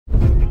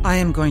I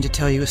am going to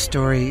tell you a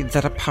story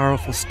that a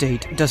powerful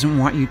state doesn't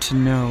want you to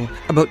know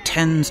about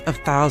tens of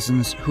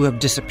thousands who have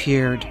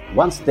disappeared.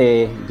 Once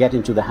they get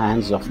into the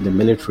hands of the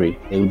military,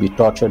 they will be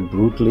tortured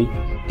brutally.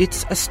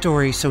 It's a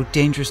story so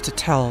dangerous to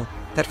tell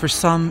that for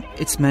some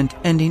it's meant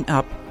ending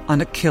up on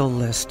a kill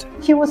list.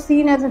 She was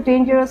seen as a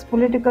dangerous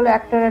political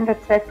actor and a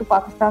threat to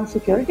Pakistan's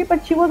security,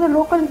 but she was a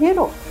local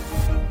hero.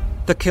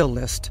 The Kill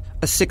List,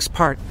 a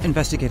 6-part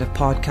investigative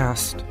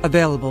podcast,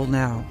 available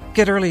now.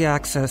 Get early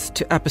access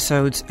to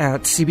episodes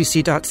at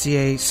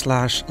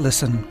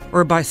cbc.ca/listen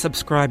or by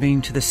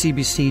subscribing to the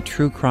CBC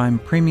True Crime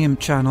Premium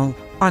channel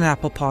on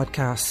Apple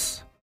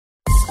Podcasts.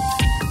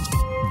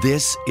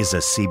 This is a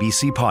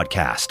CBC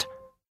podcast.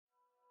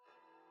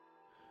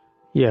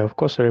 Yeah, of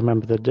course I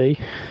remember that day.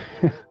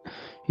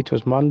 It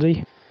was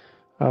Monday.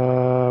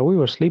 We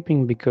were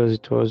sleeping because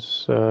it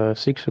was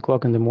 6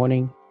 o'clock in the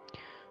morning.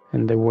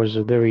 And there was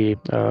a very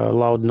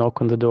loud knock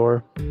on the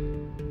door.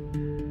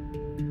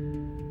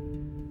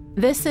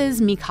 This is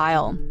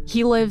Mikhail.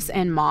 He lives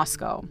in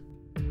Moscow.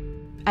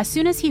 As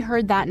soon as he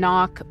heard that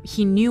knock,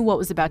 he knew what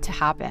was about to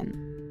happen.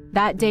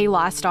 That day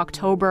last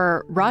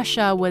October,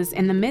 Russia was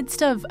in the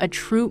midst of a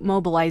troop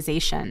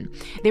mobilization.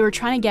 They were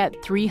trying to get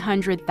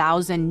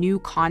 300,000 new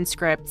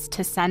conscripts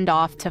to send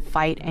off to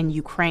fight in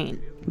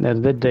Ukraine.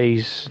 And that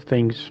day,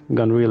 things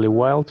gone really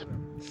wild.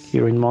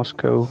 Here in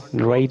Moscow,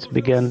 raids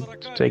began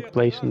to take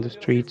place in the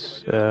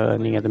streets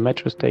near the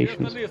metro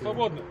stations.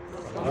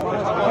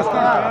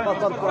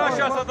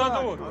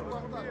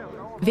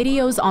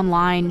 Videos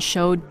online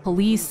showed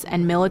police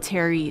and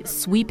military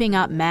sweeping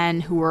up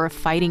men who were of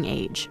fighting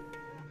age.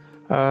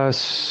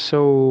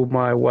 So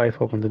my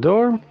wife opened the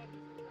door.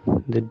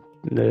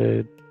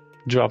 The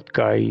dropped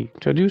guy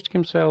introduced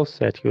himself,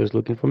 said he was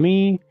looking for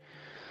me.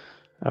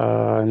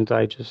 And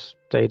I just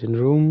stayed in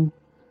the room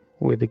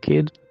with the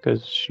kid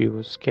because she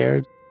was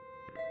scared.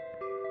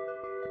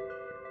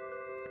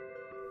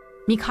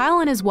 Mikhail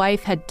and his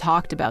wife had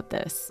talked about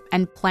this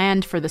and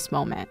planned for this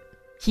moment.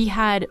 He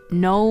had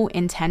no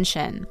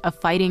intention of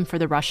fighting for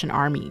the Russian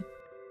army.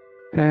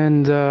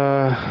 And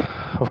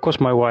of course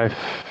my wife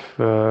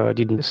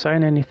didn't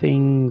sign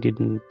anything,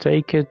 didn't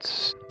take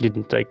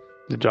the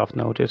draft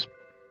notice,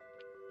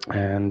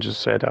 and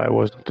just said I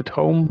was not at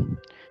home.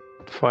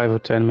 5 or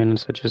 10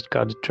 minutes I just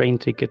got a train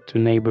ticket to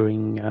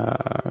neighboring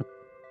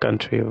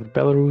country of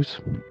Belarus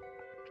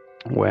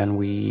when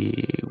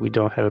we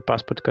don't have a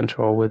passport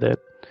control with it,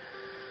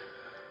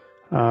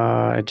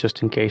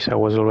 just in case I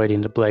was already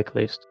in the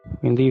blacklist.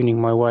 In the evening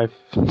my wife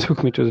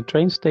took me to the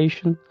train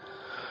station,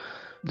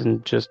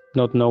 and just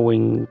not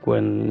knowing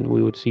when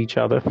we would see each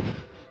other,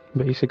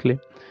 basically.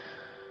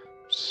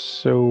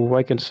 So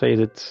I can say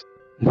that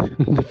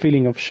the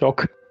feeling of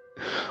shock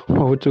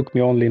overtook me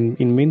only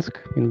in Minsk,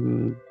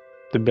 in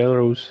the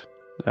Belarus,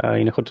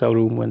 in a hotel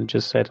room, when I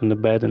just sat on the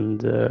bed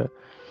and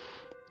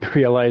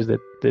realized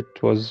that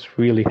it was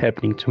really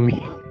happening to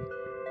me.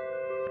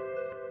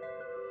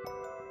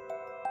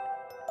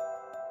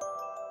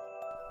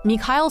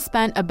 Mikhail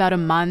spent about a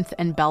month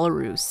in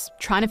Belarus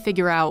trying to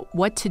figure out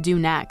what to do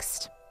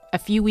next. A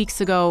few weeks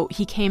ago,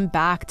 he came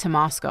back to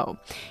Moscow.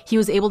 He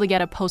was able to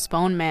get a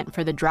postponement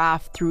for the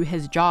draft through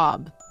his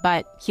job,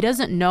 but he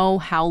doesn't know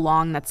how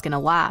long that's going to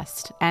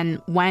last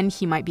and when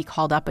he might be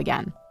called up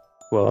again.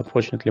 Well,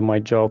 unfortunately, my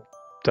job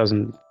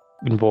doesn't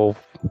involve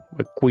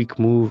a quick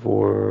move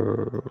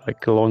or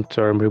like a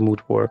long-term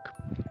remote work.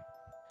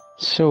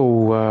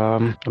 So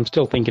I'm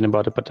still thinking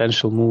about a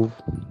potential move,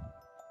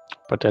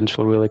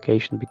 potential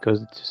relocation,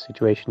 because the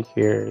situation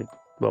here,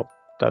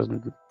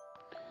 doesn't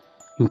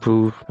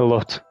improve a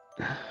lot.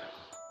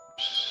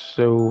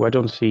 So I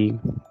don't see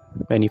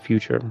any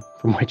future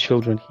for my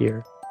children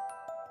here.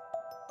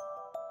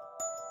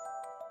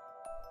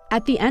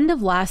 At the end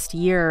of last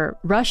year,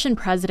 Russian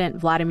President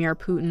Vladimir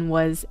Putin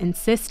was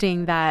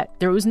insisting that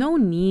there was no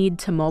need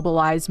to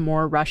mobilize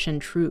more Russian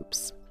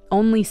troops.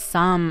 Only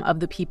some of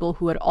the people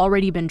who had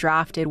already been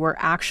drafted were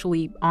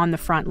actually on the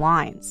front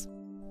lines.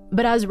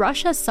 But as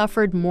Russia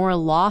suffered more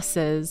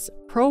losses,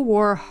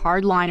 pro-war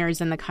hardliners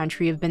in the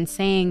country have been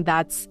saying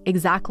that's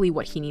exactly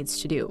what he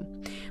needs to do.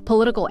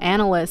 Political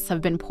analysts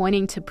have been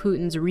pointing to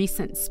Putin's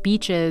recent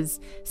speeches,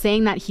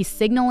 saying that he's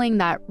signaling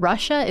that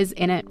Russia is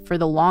in it for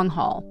the long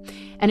haul.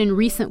 And in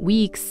recent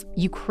weeks,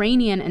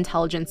 Ukrainian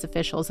intelligence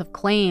officials have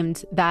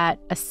claimed that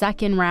a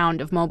second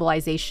round of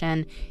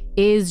mobilization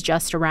is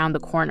just around the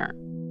corner.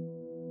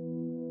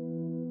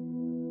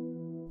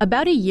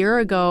 About a year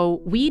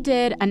ago, we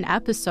did an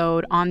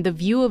episode on the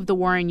view of the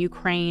war in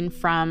Ukraine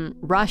from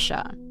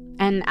Russia.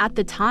 And at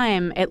the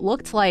time, it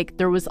looked like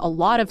there was a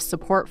lot of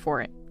support for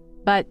it.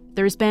 But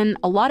there's been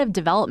a lot of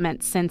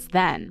development since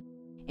then.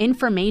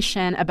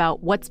 Information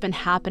about what's been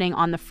happening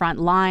on the front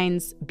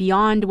lines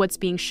beyond what's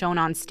being shown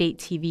on state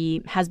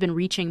TV has been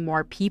reaching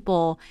more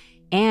people.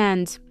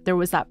 And there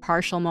was that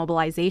partial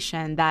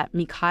mobilization that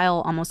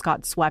Mikhail almost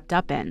got swept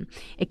up in.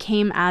 It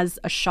came as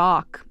a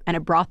shock, and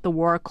it brought the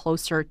war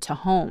closer to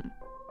home.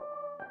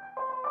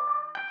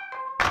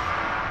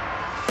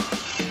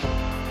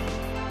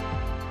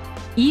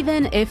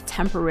 Even if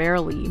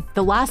temporarily,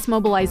 the last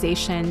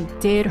mobilization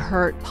did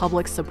hurt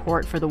public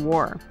support for the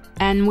war.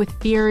 And with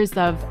fears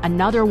of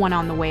another one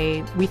on the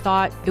way, we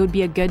thought it would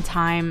be a good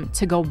time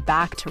to go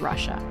back to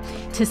Russia,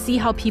 to see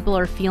how people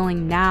are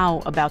feeling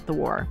now about the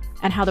war,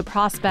 and how the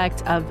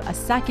prospect of a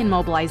second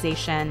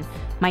mobilization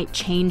might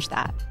change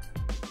that.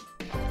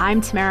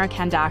 I'm Tamara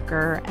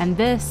Khandaker, and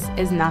this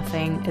is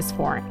Nothing is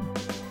Foreign.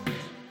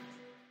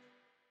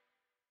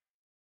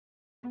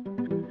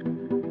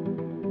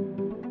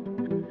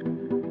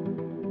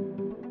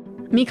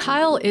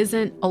 Mikhail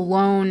isn't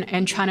alone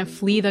in trying to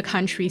flee the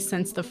country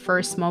since the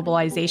first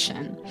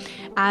mobilization.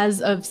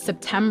 As of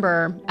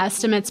September,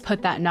 estimates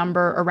put that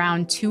number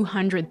around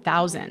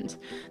 200,000.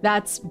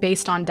 That's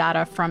based on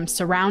data from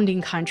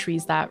surrounding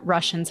countries that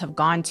Russians have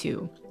gone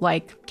to,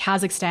 like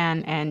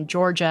Kazakhstan and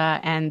Georgia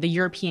and the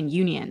European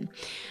Union.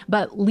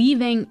 But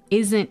leaving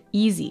isn't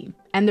easy.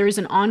 And there's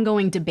an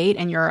ongoing debate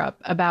in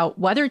Europe about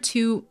whether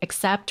to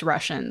accept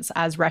Russians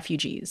as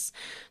refugees.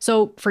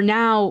 So for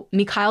now,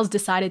 Mikhail's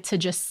decided to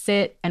just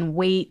sit and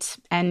wait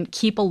and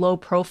keep a low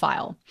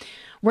profile.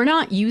 We're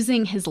not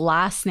using his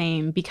last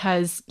name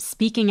because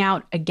speaking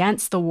out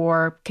against the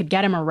war could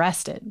get him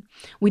arrested.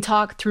 We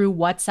talk through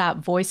WhatsApp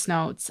voice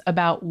notes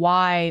about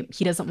why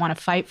he doesn't want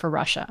to fight for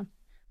Russia.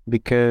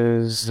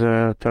 Because,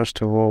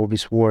 first of all,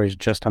 this war is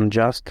just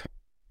unjust,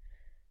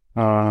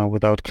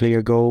 without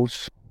clear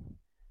goals.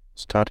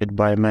 Started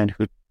by a man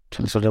who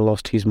totally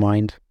lost his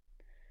mind,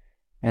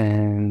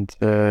 and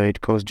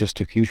it caused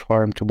just a huge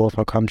harm to both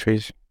our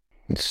countries.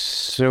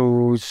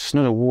 So it's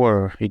not a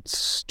war,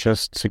 it's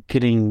just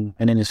killing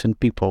an innocent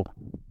people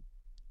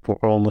for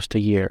almost a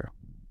year.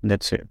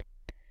 That's it.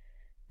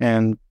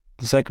 And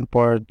the second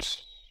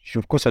part,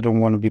 of course I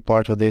don't want to be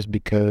part of this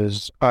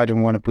because I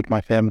don't want to put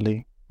my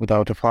family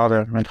without a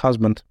father and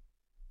husband.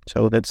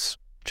 So that's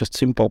just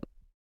simple.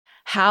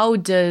 How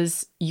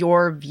does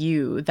your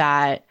view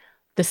that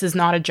this is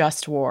not a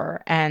just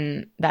war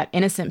and that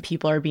innocent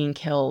people are being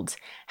killed,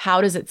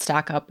 how does it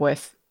stack up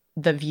with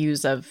the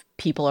views of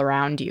people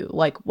around you?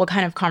 Like, what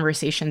kind of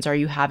conversations are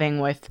you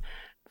having with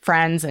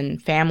friends and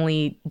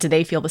family? Do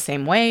they feel the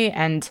same way?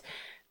 And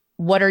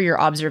what are your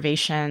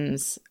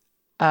observations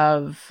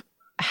of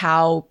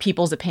how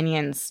people's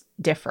opinions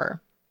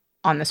differ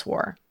on this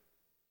war?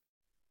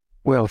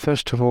 Well,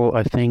 first of all,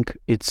 I think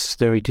it's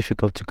very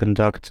difficult to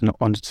conduct an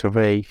honest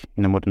survey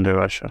in a modern-day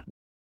Russia.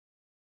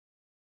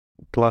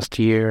 Last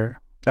year,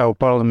 our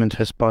parliament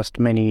has passed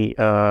many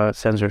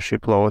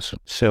censorship laws,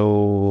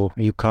 so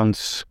you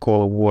can't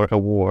call a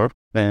war,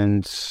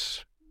 and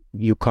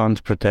you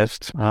can't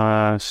protest,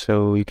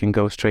 so you can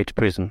go straight to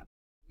prison.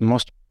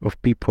 Most of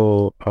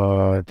people,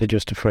 they're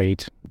just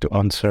afraid to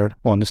answer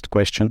honest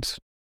questions.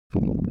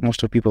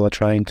 Most of people are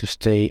trying to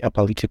stay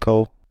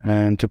apolitical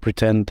and to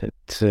pretend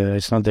that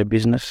it's not their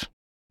business.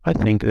 I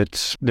think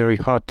it's very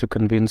hard to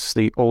convince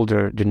the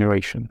older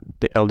generation,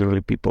 the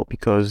elderly people,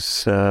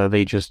 because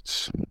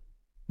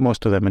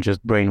most of them are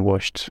just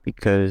brainwashed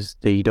because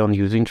they don't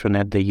use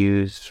internet, they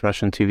use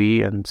Russian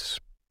TV, and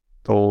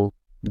all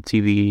the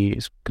TV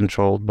is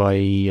controlled by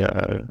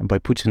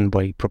Putin,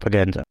 by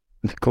propaganda.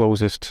 The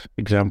closest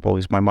example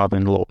is my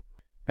mother-in-law,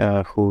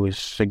 who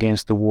is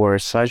against the war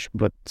as such,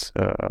 but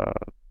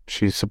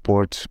she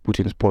supports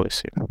Putin's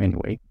policy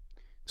anyway.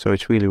 So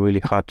it's really, really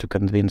hard to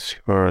convince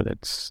her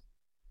that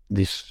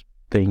this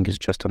thing is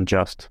just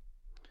unjust.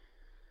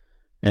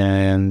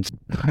 And,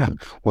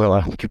 well,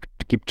 I'll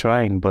keep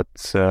trying, but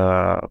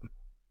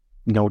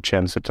no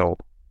chance at all,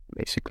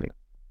 basically.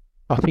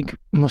 I think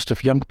most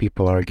of young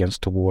people are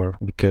against the war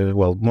because,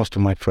 well, most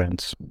of my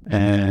friends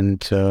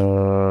and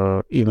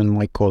even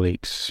my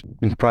colleagues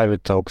in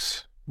private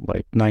talks,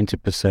 like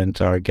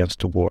 90% are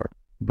against the war.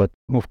 But,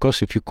 of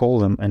course, if you call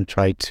them and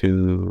try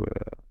to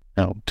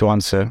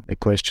answer the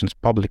questions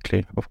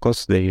publicly, of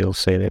course, they'll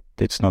say that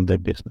it's not their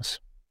business,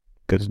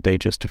 because they're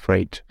just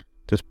afraid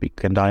to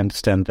speak, and I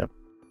understand them.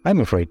 I'm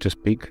afraid to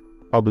speak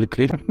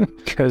publicly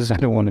because I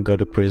don't want to go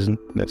to prison,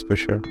 that's for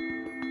sure.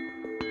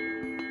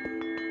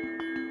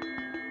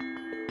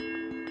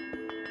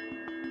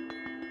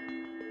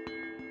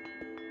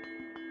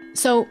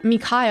 So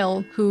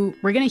Mikhail, who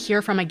we're going to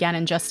hear from again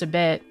in just a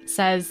bit,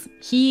 says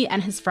he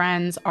and his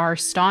friends are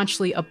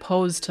staunchly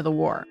opposed to the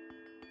war.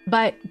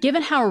 But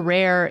given how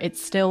rare it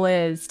still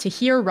is to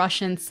hear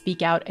Russians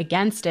speak out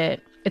against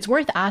it, it's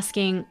worth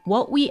asking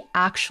what we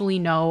actually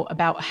know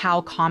about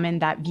how common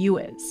that view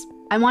is.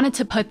 I wanted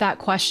to put that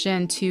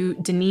question to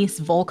Denis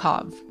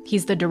Volkov.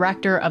 He's the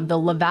director of the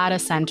Levada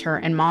Center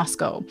in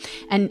Moscow,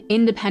 an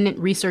independent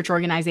research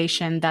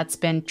organization that's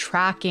been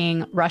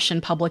tracking Russian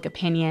public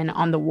opinion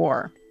on the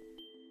war.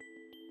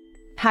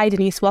 Hi,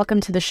 Denis. Welcome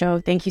to the show.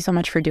 Thank you so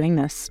much for doing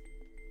this.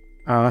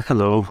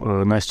 Hello.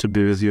 Nice to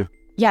be with you.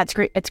 Yeah, it's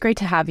great. It's great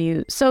to have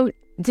you. So,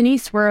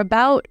 Denis, we're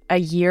about a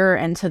year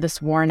into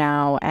this war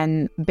now,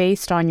 and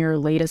based on your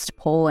latest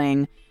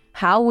polling,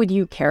 how would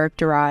you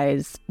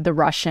characterize the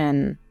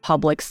Russian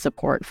public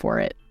support for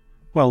it?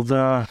 Well,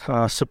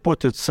 the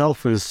support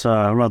itself is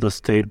rather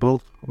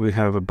stable. We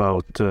have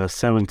about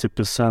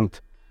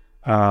 70%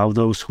 of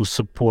those who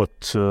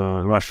support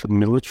Russian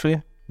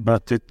military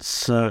but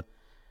it's, the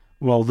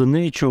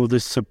nature of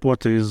this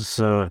support is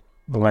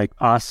like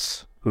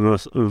us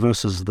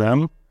versus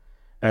them.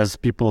 As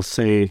people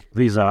say,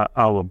 these are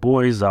our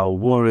boys, our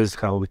warriors,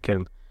 how we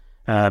can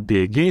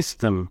be against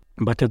them.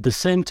 But at the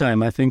same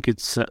time, I think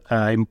it's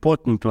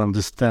important to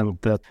understand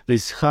that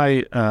this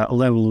high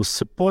level of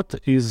support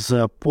is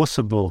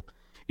possible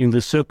in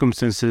the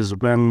circumstances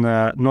when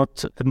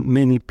not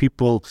many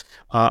people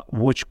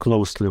watch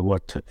closely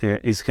what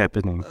is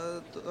happening.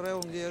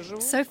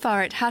 So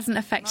far, it hasn't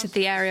affected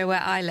the area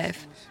where I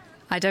live.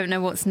 I don't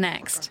know what's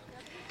next.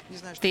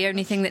 The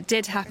only thing that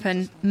did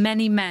happen,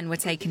 many men were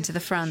taken to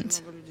the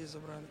front.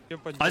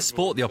 I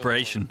support the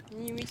operation.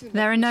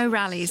 There are no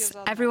rallies.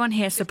 Everyone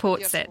here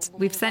supports it.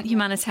 We've sent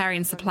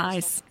humanitarian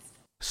supplies.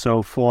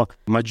 So for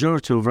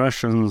majority of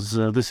Russians,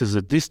 this is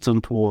a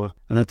distant war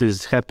that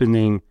is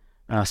happening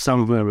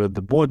somewhere at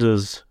the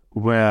borders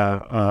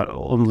where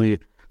only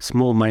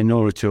small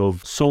minority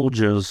of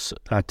soldiers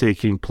are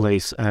taking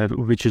place,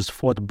 which is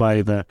fought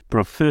by the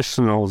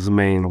professionals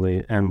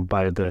mainly and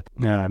by the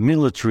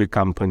military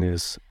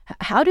companies.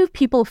 How do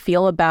people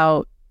feel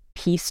about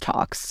peace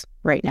talks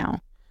right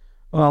now?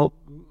 Well,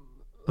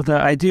 the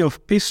idea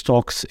of peace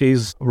talks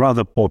is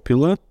rather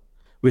popular.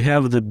 We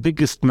have the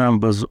biggest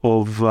numbers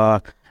of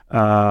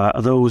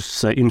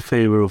those in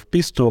favor of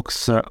peace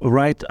talks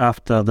right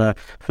after the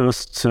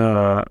first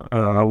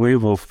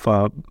wave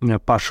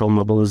of partial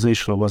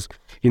mobilization was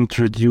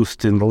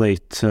introduced in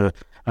late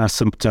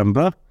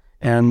September.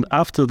 And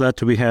after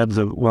that, we had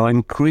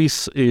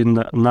increase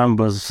in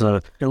numbers.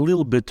 A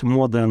little bit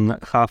more than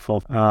half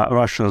of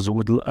Russians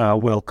would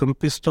welcome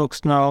peace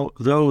talks now,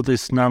 though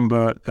this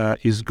number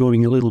is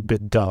going a little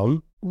bit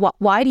down.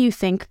 Why do you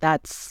think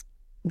that's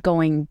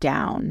going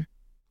down?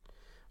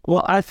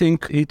 Well, I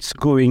think it's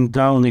going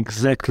down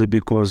exactly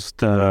because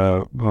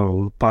the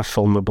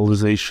partial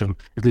mobilization,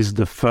 at least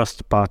the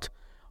first part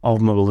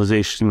of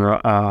mobilization,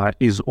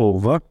 is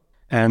over,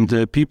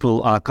 and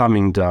people are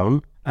coming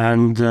down.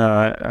 And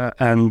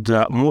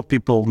more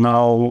people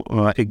now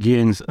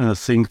again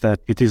think that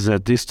it is a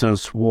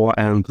distance war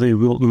and they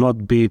will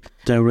not be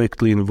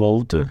directly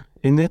involved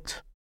in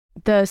it.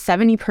 The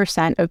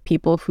 70% of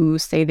people who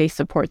say they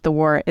support the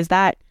war, is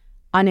that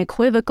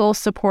unequivocal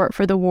support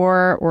for the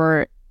war,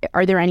 or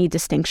are there any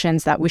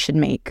distinctions that we should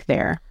make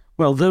there?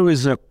 Well, there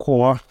is a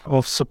core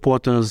of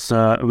supporters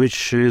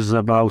which is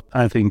about,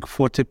 I think,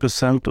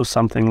 40% or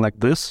something like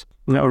this.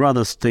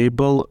 Rather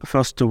stable.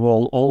 First of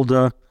all,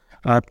 older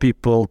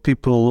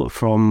people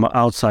from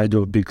outside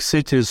of big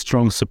cities,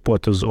 strong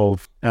supporters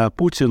of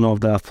Putin,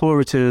 of the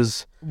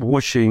authorities,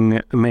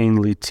 watching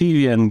mainly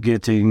TV and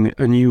getting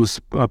news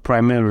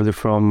primarily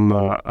from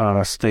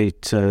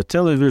state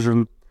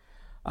television.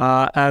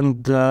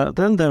 And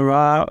then there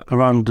are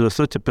around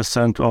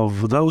 30%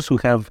 of those who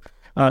have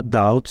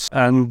doubts.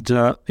 And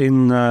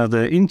in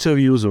the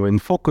interviews or in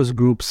focus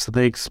groups,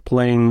 they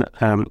explain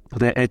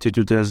their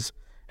attitude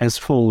as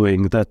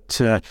following,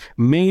 that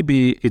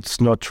maybe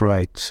it's not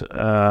right.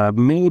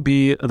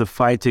 Maybe the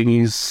fighting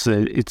is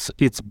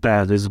it's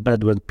bad. It's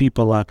bad when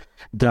people are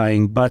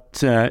dying,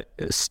 but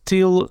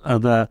still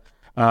the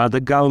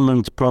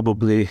government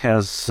probably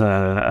has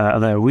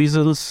their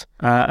reasons,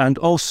 and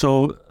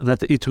also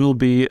that it will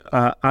be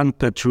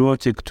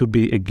unpatriotic to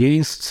be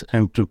against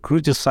and to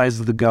criticize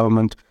the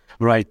government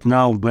right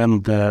now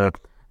when the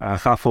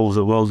half of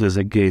the world is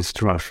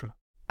against Russia.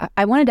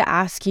 I wanted to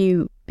ask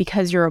you,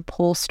 because you're a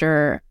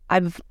pollster,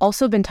 I've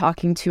also been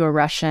talking to a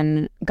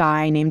Russian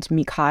guy named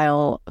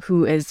Mikhail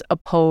who is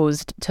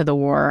opposed to the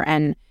war,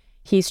 and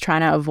he's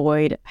trying to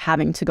avoid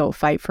having to go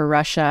fight for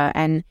Russia.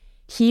 And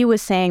he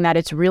was saying that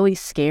it's really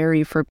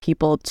scary for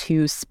people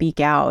to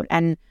speak out.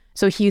 And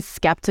so he's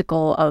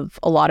skeptical of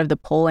a lot of the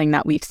polling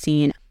that we've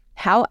seen.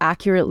 How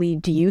accurately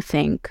do you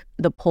think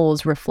the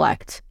polls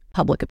reflect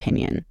public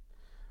opinion?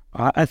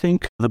 I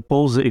think the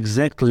polls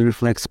exactly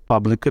reflects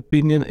public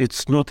opinion.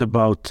 It's not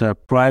about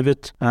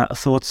private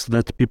thoughts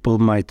that people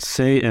might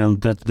say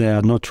and that they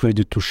are not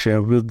ready to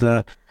share with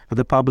the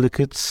public.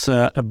 It's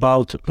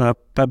about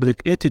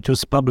public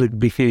attitudes, public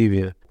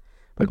behavior.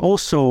 But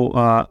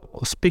also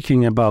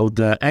speaking about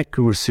the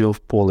accuracy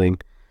of polling,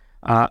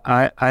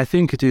 I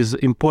think it is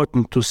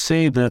important to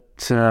say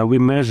that we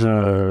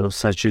measure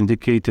such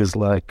indicators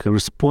like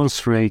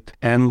response rate,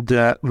 and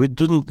we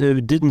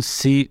didn't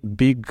see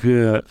big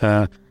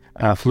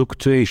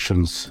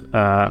fluctuations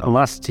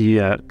last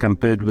year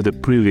compared with the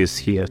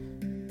previous year.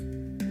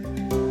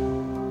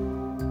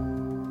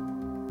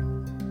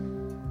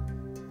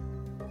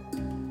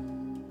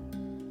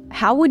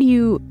 How would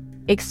you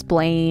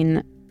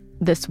explain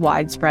this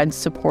widespread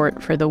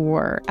support for the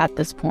war at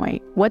this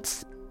point?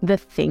 What's the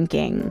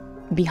thinking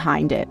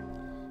behind it?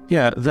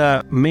 Yeah,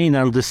 the main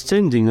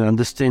understanding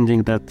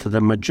that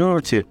the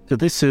majority,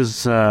 this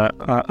is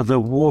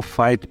the war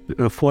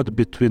fought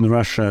between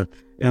Russia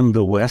and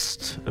the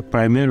West,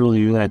 primarily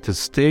United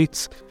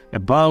States,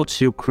 about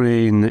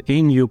Ukraine,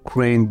 in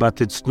Ukraine, but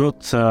it's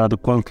not the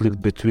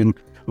conflict between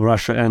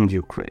Russia and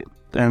Ukraine.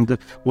 And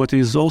what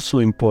is also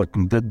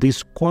important, that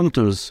these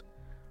contours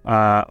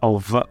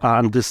of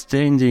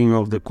understanding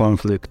of the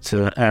conflict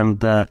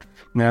and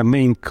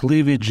main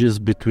cleavages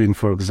between,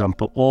 for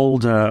example,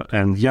 older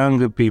and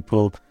younger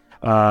people,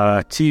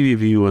 TV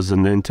viewers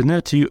and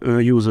internet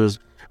users.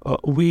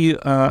 We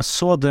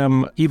saw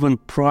them even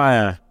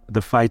prior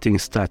the fighting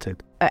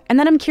started. And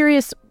then I'm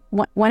curious,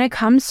 when it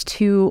comes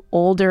to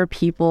older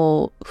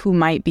people who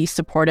might be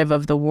supportive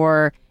of the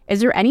war, is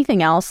there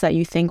anything else that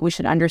you think we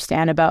should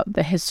understand about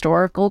the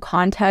historical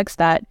context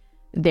that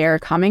they're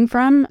coming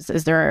from?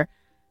 Is there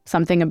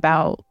something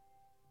about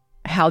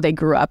how they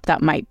grew up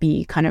that might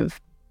be kind of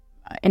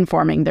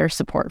informing their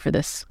support for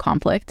this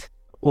conflict?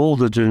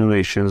 Older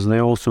generations, they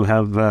also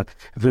have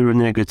very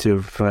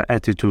negative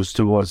attitudes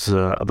towards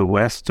the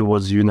West,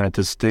 towards the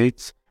United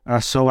States.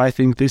 So I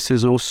think this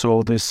is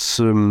also this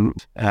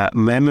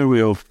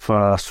memory of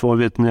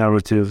Soviet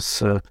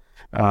narratives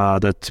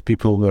that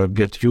people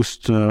get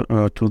used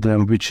to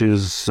them, which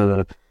is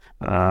the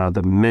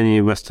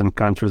many Western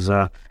countries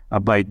are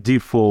by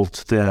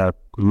default they're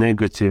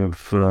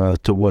negative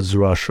towards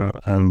Russia,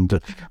 and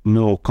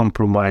no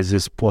compromise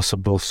is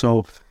possible.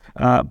 So,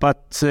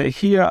 but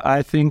here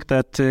I think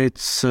that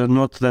it's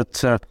not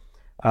that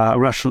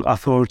Russian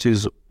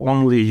authorities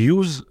only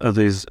use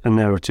these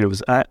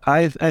narratives.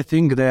 I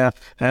think they're,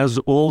 as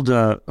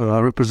older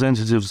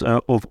representatives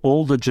of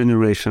older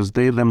generations,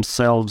 they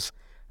themselves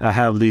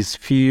have these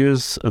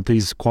fears,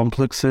 these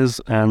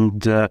complexes,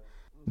 and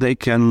they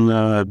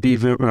can be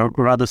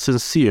rather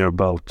sincere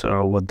about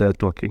what they're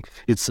talking.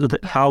 It's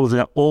how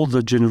the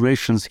older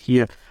generations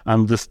here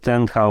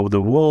understand how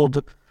the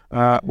world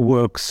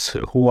works,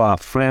 who are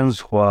friends,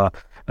 who are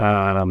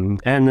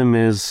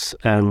enemies,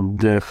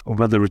 and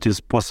whether it is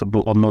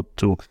possible or not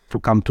to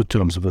come to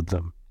terms with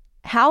them.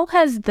 How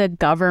has the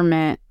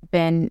government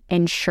been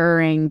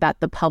ensuring that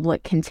the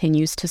public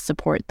continues to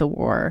support the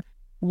war?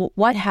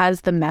 What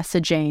has the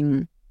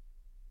messaging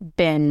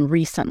been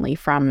recently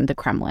from the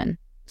Kremlin?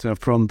 So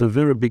from the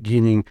very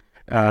beginning,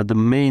 the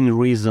main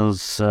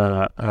reasons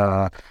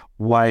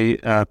why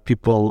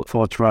people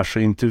thought Russia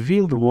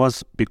intervened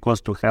was because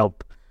to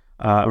help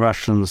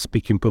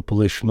Russian-speaking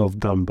population of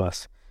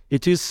Donbass.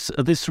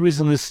 This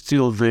reason is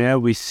still there.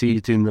 We see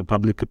it in the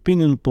public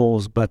opinion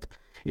polls, but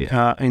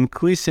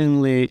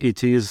increasingly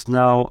it is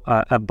now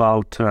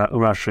about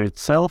Russia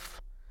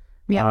itself.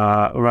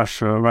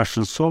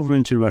 Russian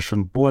sovereignty,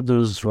 Russian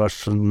borders,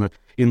 Russian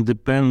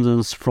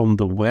independence from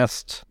the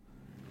West.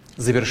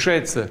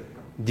 Завершается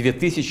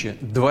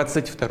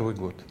 2022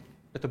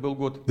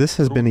 год. This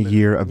has been a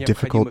year of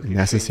difficult,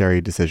 necessary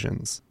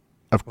decisions,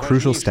 of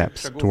crucial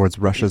steps towards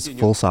Russia's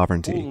full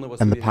sovereignty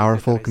and the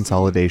powerful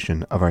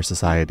consolidation of our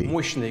society.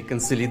 Мощной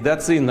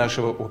консолидации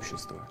нашего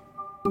общества.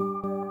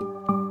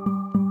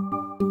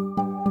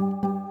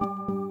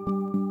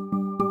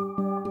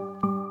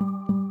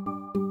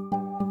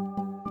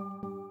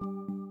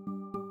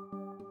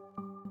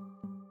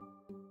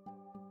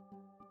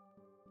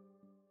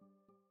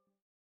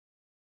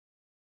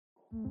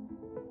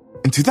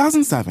 In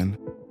 2007,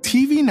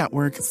 TV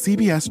network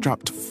CBS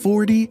dropped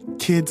 40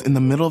 kids in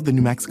the middle of the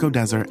New Mexico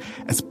desert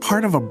as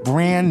part of a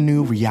brand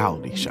new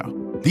reality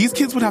show. These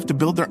kids would have to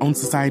build their own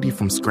society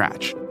from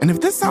scratch. And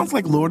if this sounds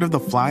like Lord of the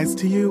Flies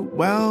to you,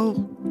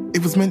 well,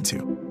 it was meant to.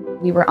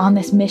 We were on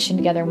this mission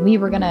together, and we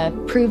were going to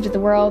prove to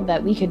the world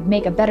that we could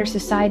make a better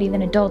society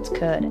than adults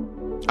could.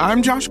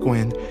 I'm Josh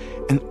Gwynn,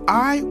 and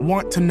I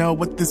want to know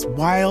what this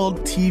wild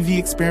TV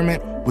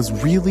experiment was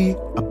really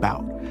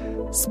about.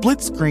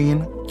 Split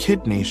Screen,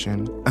 Kid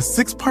Nation, a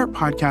 6-part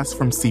podcast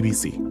from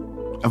CBC.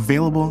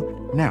 Available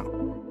now.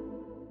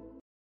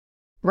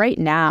 Right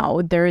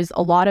now, there is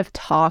a lot of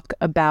talk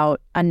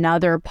about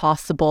another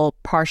possible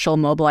partial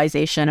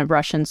mobilization of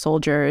Russian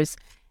soldiers,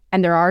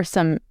 and there are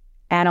some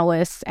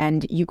analysts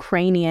and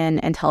Ukrainian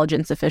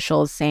intelligence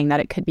officials saying that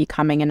it could be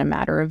coming in a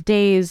matter of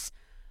days.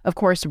 Of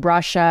course,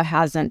 Russia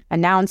hasn't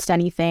announced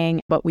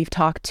anything, but we've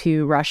talked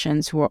to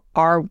Russians who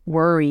are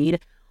worried.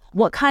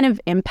 What kind of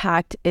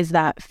impact is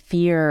that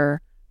fear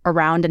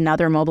around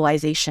another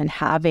mobilization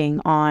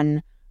having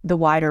on the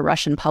wider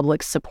Russian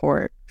public's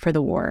support for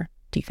the war,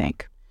 do you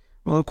think?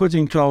 Well,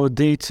 according to our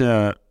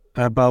data,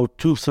 about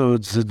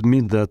 2/3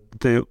 admit that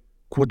there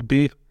could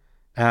be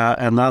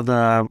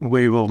another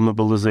wave of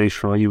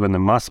mobilization or even a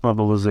mass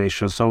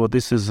mobilization. So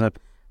this is a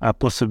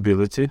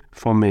possibility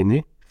for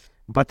many.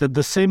 But at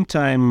the same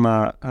time,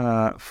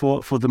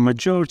 for the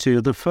majority,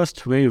 the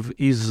first wave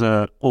is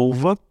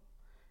over.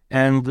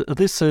 And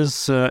this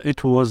is,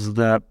 it was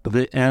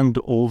the end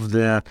of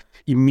the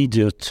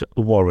immediate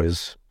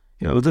worries.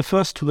 The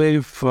first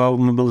wave of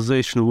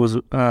mobilization was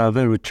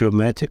very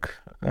traumatic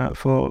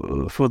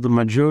for the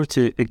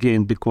majority,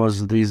 again,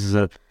 because these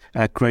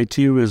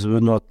criteria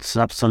were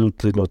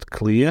absolutely not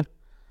clear.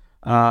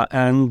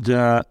 And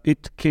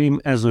it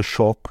came as a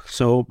shock.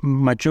 So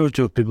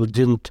majority of people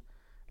didn't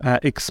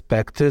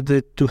expected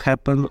it to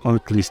happen, or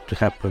at least to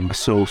happen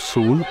so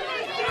soon.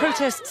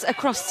 Protests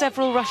across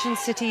several Russian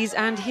cities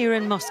and here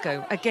in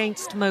Moscow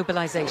against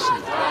mobilization.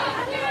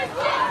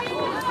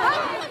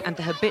 And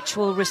the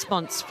habitual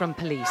response from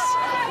police.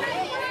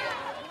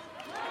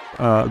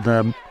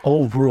 The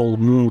overall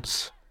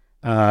moods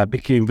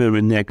became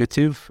very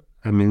negative.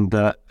 I mean,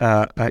 the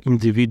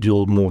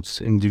individual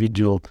moods,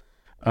 individual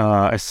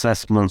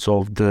assessments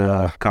of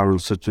the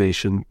current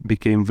situation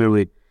became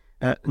very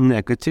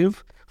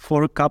negative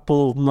for a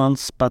couple of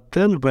months. But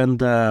then when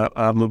the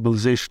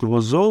mobilization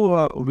was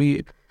over,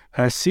 we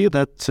see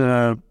that,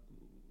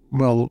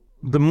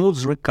 the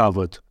moods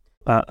recovered.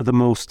 The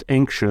most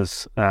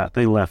anxious,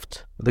 they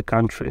left the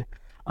country.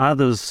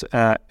 Others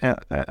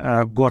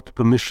got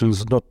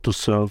permissions not to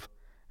serve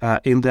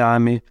in the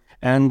army.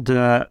 And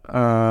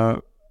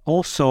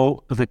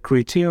also the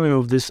criteria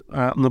of this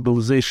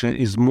mobilization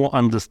is more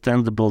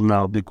understandable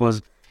now,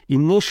 because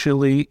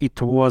initially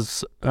it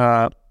was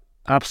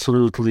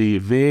absolutely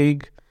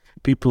vague.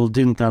 People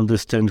didn't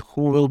understand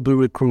who will be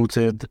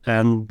recruited,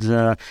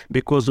 and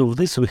because of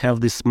this we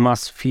have this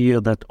mass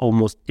fear that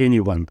almost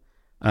anyone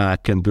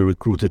can be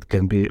recruited,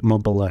 can be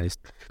mobilized.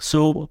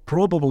 So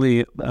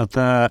probably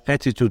the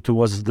attitude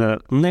towards the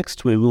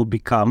next way will be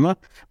calmer,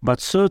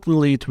 but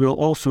certainly it will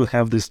also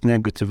have this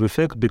negative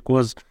effect,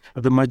 because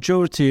the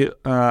majority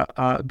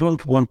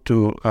don't want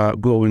to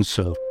go and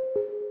serve.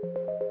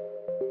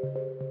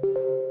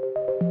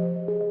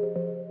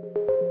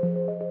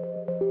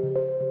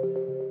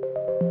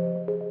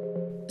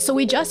 So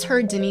we just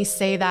heard Denise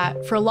say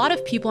that for a lot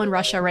of people in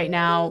Russia right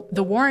now,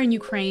 the war in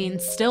Ukraine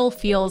still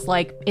feels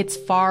like it's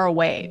far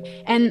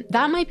away. And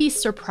that might be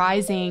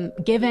surprising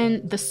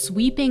given the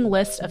sweeping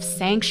list of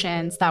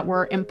sanctions that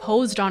were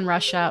imposed on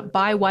Russia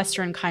by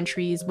Western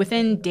countries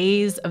within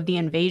days of the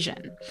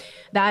invasion.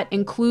 That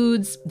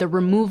includes the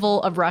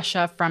removal of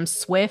Russia from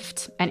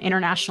SWIFT, an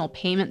international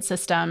payment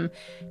system,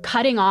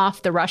 cutting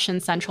off the Russian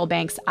central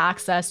bank's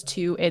access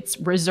to its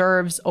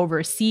reserves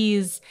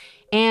overseas,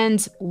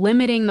 and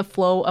limiting the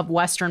flow of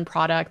Western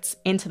products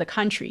into the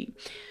country.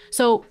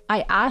 So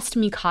I asked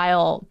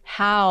Mikhail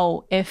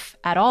how, if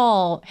at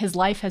all, his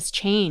life has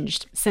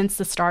changed since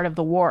the start of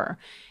the war,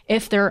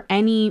 if there are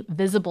any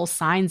visible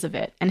signs of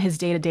it in his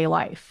day-to-day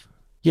life.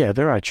 Yeah,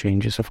 there are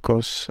changes, of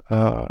course,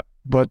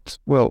 but,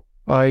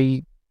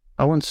 I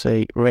won't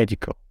say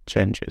radical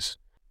changes,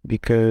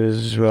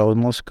 because,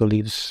 Moscow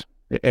lives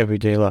the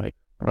everyday life,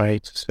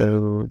 right?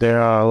 So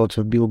there are lots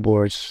of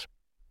billboards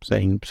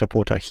saying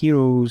support our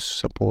heroes,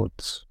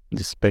 support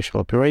this special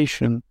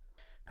operation.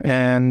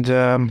 And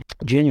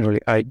generally,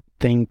 I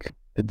think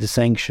that the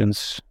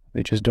sanctions,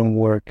 they just don't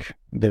work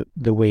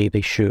the way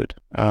they should.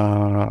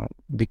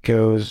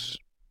 Because,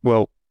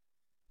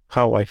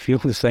 how I feel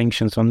the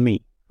sanctions on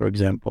me, for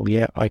example.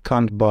 Yeah, I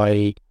can't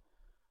buy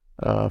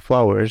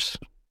flowers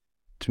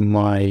to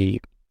my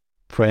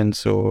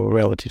friends or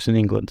relatives in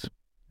England.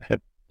 I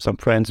have some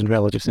friends and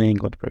relatives in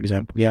England, for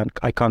example. Yeah,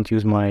 I can't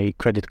use my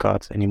credit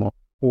cards anymore.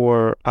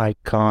 Or I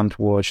can't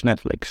watch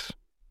Netflix,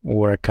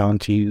 or I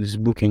can't use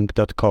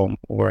Booking.com,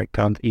 or I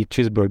can't eat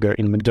cheeseburger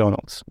in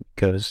McDonald's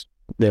because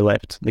they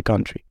left the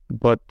country.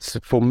 But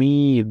for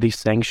me, these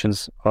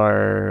sanctions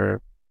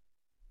are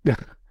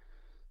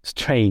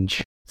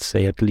strange, to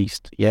say at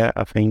least. Yeah,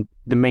 I think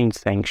the main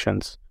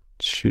sanctions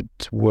should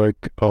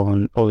work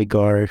on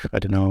oligarchs,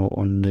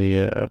 on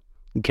the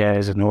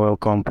gas and oil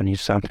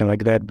companies, something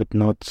like that, but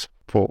not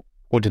for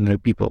ordinary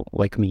people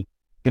like me.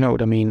 You know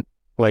what I mean?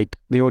 Like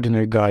the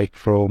ordinary guy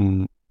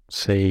from,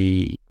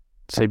 say,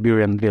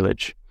 Siberian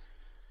village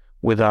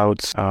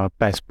without a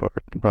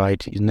passport,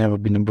 right? He's never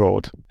been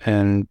abroad.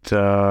 And,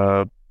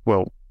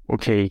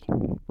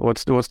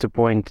 what's the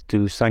point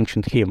to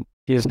sanction him?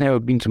 He has never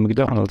been to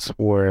McDonald's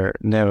or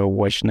never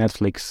watched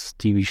Netflix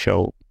TV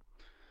show,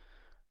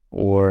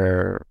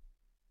 or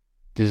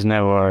he's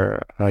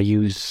never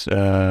used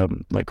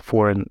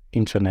foreign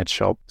internet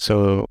shop.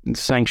 So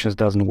sanctions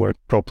doesn't work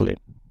properly.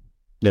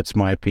 That's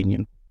my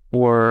opinion.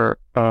 Or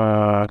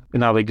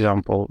another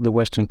example, the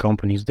Western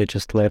companies, they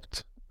just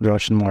left the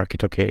Russian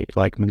market,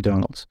 like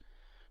McDonald's.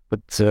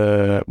 But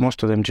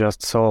most of them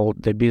just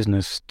sold their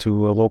business to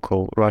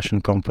local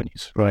Russian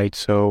companies, right?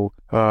 So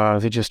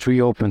they just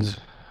reopened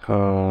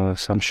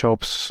some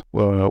shops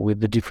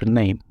with a different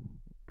name.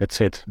 That's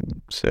it.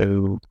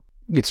 So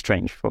it's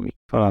strange for me.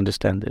 I don't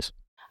understand this.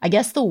 I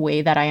guess the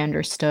way that I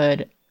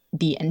understood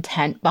the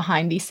intent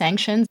behind these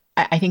sanctions,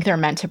 I think they're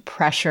meant to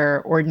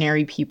pressure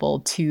ordinary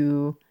people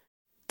to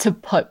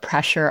put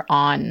pressure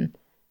on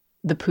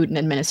the Putin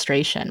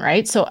administration,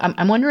 right? So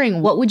I'm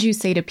wondering, what would you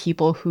say to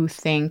people who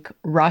think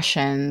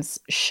Russians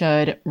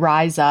should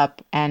rise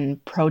up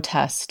and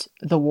protest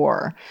the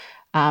war?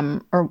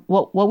 Or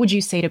what would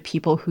you say to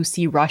people who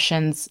see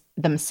Russians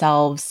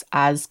themselves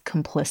as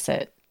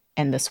complicit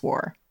in this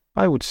war?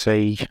 I would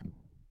say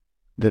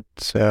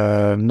that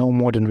no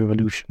modern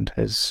revolution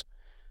has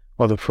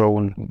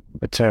overthrown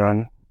a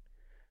tyrant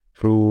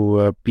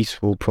through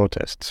peaceful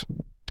protests.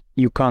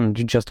 You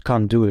just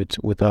can't do it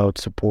without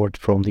support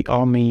from the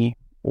army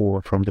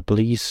or from the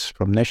police,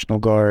 from National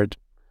Guard.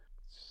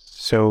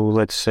 So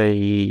let's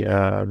say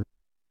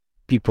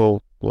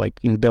people like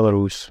in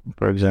Belarus,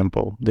 for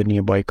example, the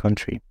nearby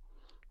country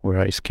where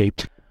I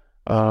escaped,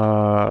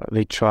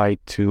 they tried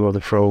to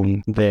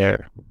overthrow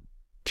their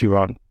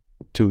tyrann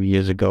 2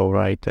 years ago,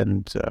 right?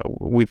 And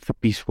with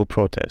peaceful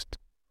protest,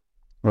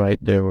 right?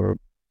 There were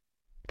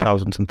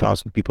thousands and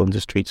thousands of people in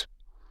the streets.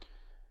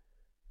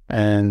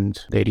 And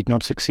they did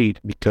not succeed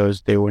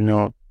because there were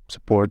no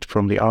support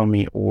from the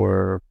army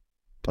or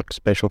like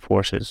special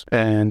forces.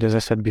 And as I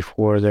said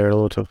before, there are a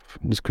lot of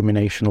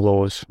discrimination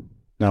laws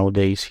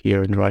nowadays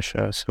here in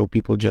Russia. So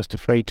people are just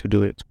afraid to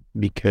do it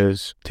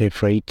because they're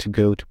afraid to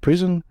go to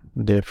prison.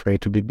 They're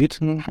afraid to be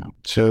beaten.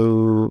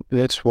 So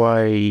that's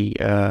why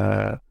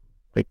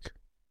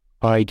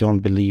I don't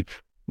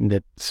believe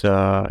that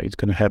it's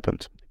going to happen.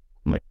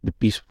 Like the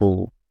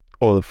peaceful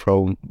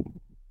overthrow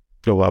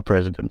of our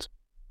president,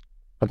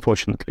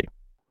 unfortunately.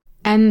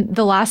 And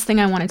the last thing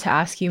I wanted to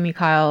ask you,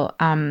 Mikhail,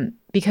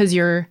 because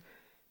you're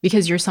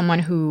someone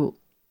who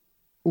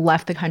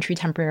left the country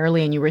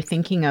temporarily and you were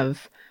thinking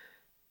of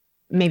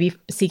maybe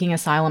seeking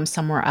asylum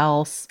somewhere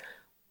else,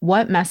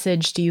 what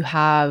message do you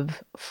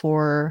have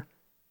for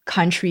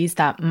countries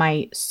that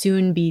might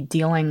soon be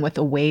dealing with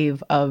a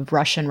wave of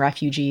Russian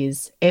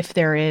refugees if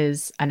there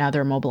is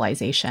another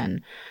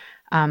mobilization?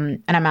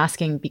 And I'm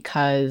asking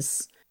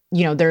because,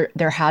 you know,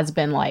 there has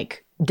been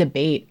like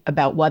debate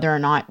about whether or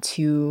not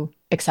to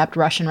accept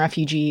Russian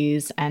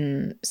refugees,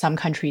 and some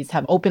countries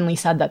have openly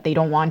said that they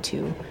don't want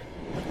to.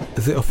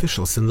 The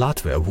officials in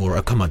Latvia were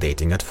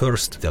accommodating at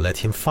first. They let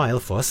him file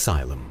for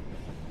asylum.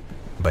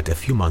 But a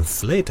few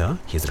months later,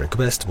 his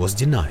request was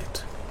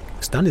denied.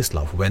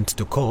 Stanislav went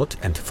to court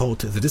and fought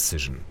the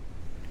decision.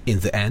 In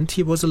the end,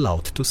 he was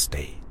allowed to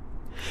stay.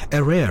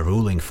 A rare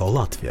ruling for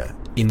Latvia.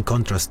 In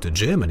contrast to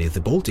Germany, the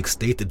Baltic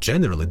state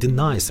generally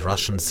denies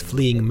Russians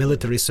fleeing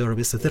military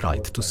service the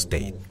right to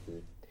stay.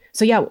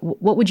 So yeah,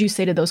 what would you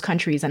say to those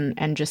countries,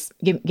 and just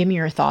give me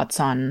your thoughts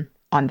on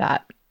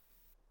that?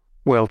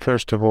 Well,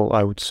 first of all,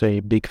 I would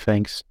say big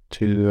thanks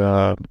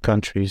to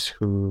countries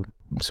who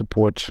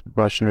support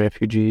Russian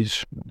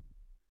refugees.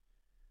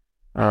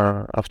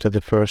 After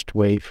the first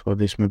wave of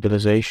this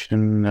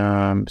mobilization,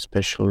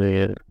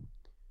 especially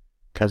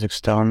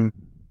Kazakhstan,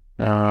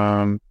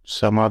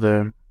 some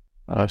other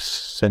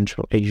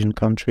Central Asian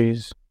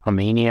countries,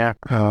 Armenia,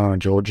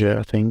 Georgia,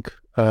 I think.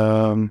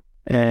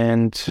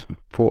 And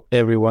for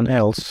everyone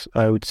else,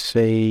 I would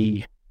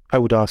say I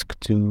would ask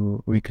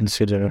to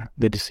reconsider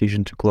the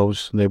decision to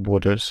close their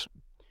borders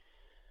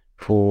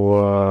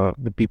for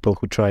the people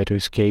who try to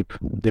escape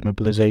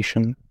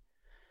demobilization.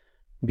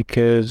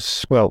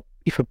 Because, well,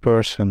 if a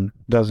person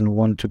doesn't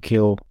want to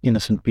kill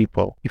innocent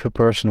people, if a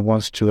person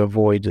wants to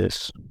avoid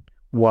this,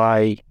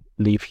 why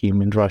leave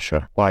him in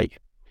Russia? Why?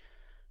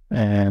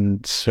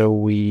 And so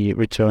we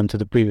return to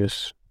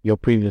your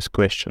previous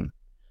question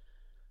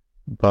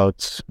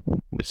about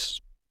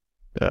this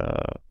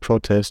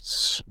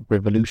protests,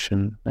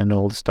 revolution, and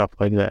all the stuff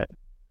like that.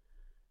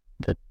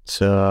 That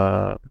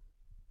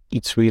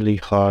it's really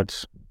hard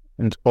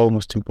and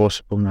almost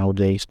impossible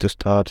nowadays to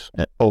start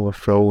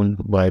overthrown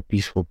by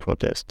peaceful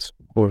protests,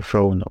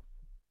 overthrown of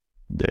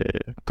the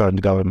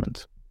current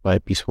government by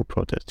peaceful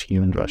protests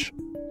here in Russia.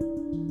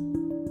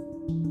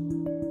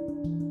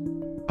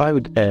 I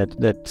would add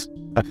that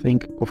I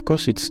think, of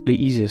course, it's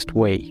the easiest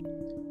way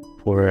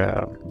for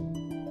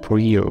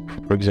Europe,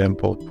 for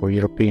example, for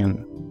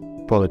European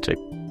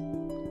politics,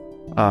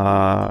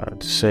 to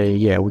say,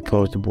 yeah, we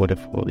close the border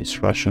for these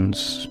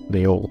Russians,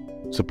 they all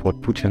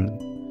support Putin.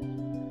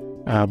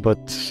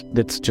 But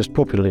that's just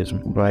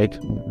populism, right?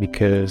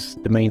 Because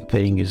the main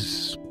thing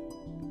is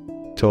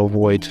to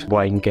avoid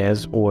buying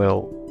gas,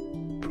 oil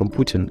from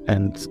Putin,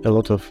 and a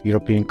lot of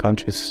European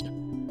countries,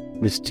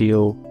 they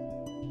still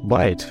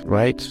buy it,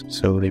 right?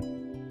 So they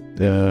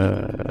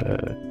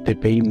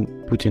pay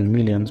Putin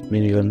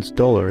millions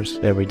dollars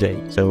every day.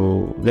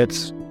 So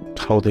that's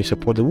how they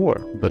support the war.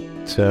 But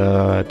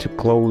to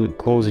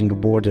closing the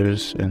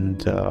borders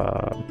and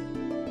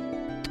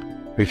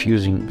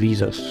refusing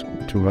visas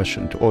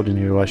to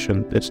ordinary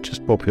Russian, that's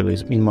just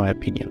populism, in my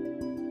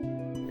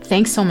opinion.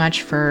 Thanks so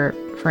much for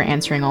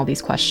answering all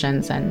these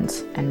questions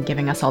and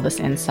giving us all this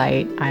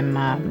insight.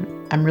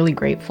 I'm really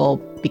grateful,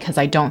 because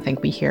I don't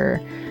think we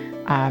hear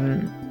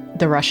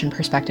the Russian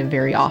perspective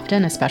very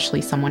often,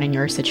 especially someone in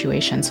your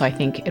situation. So I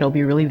think it'll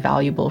be really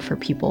valuable for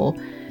people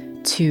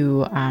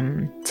to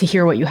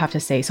hear what you have to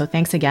say. So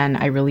thanks again.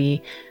 I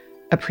really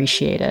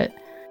appreciate it.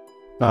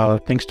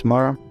 Thanks,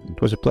 Tamara.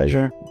 It was a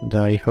pleasure, and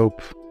I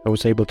hope I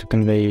was able to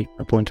convey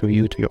a point of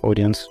view to your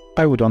audience.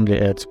 I would only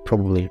add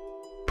probably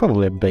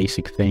a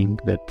basic thing,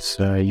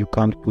 that you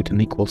can't put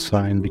an equal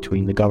sign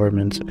between the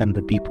government and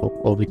the people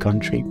of the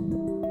country.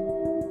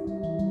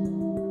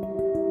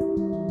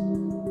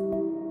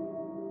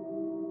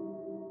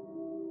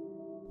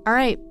 All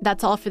right,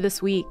 that's all for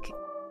this week.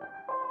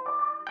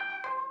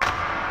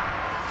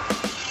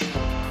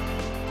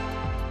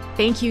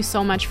 Thank you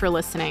so much for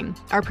listening.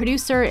 Our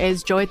producer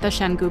is Joyita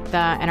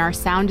Shengupta, and our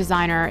sound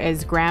designer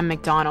is Graham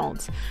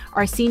McDonald.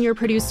 Our senior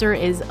producer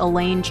is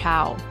Elaine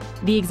Chow.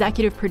 The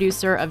executive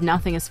producer of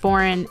Nothing is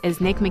Foreign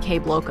is Nick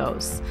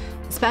McCabe-Locos.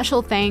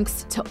 Special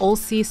thanks to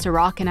Olsi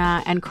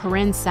Sorokina and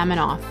Corinne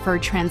Semenoff for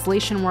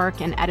translation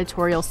work and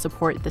editorial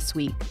support this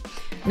week.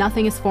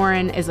 Nothing is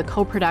Foreign is a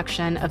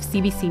co-production of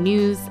CBC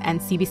News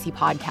and CBC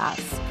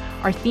Podcasts.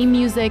 Our theme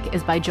music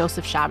is by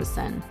Joseph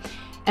Shabison.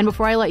 And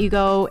before I let you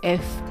go,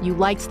 if you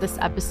liked this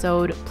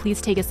episode,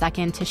 please take a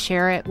second to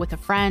share it with a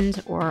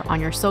friend or on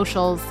your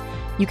socials.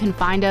 You can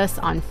find us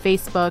on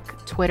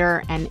Facebook,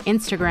 Twitter, and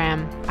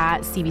Instagram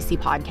at CBC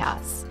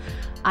Podcasts.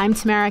 I'm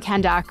Tamara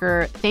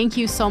Khandaker. Thank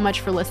you so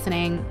much for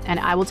listening, and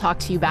I will talk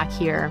to you back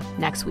here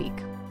next week.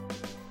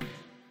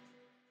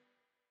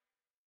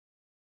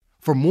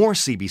 For more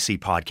CBC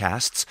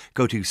podcasts,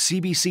 go to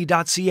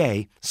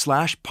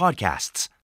cbc.ca/podcasts.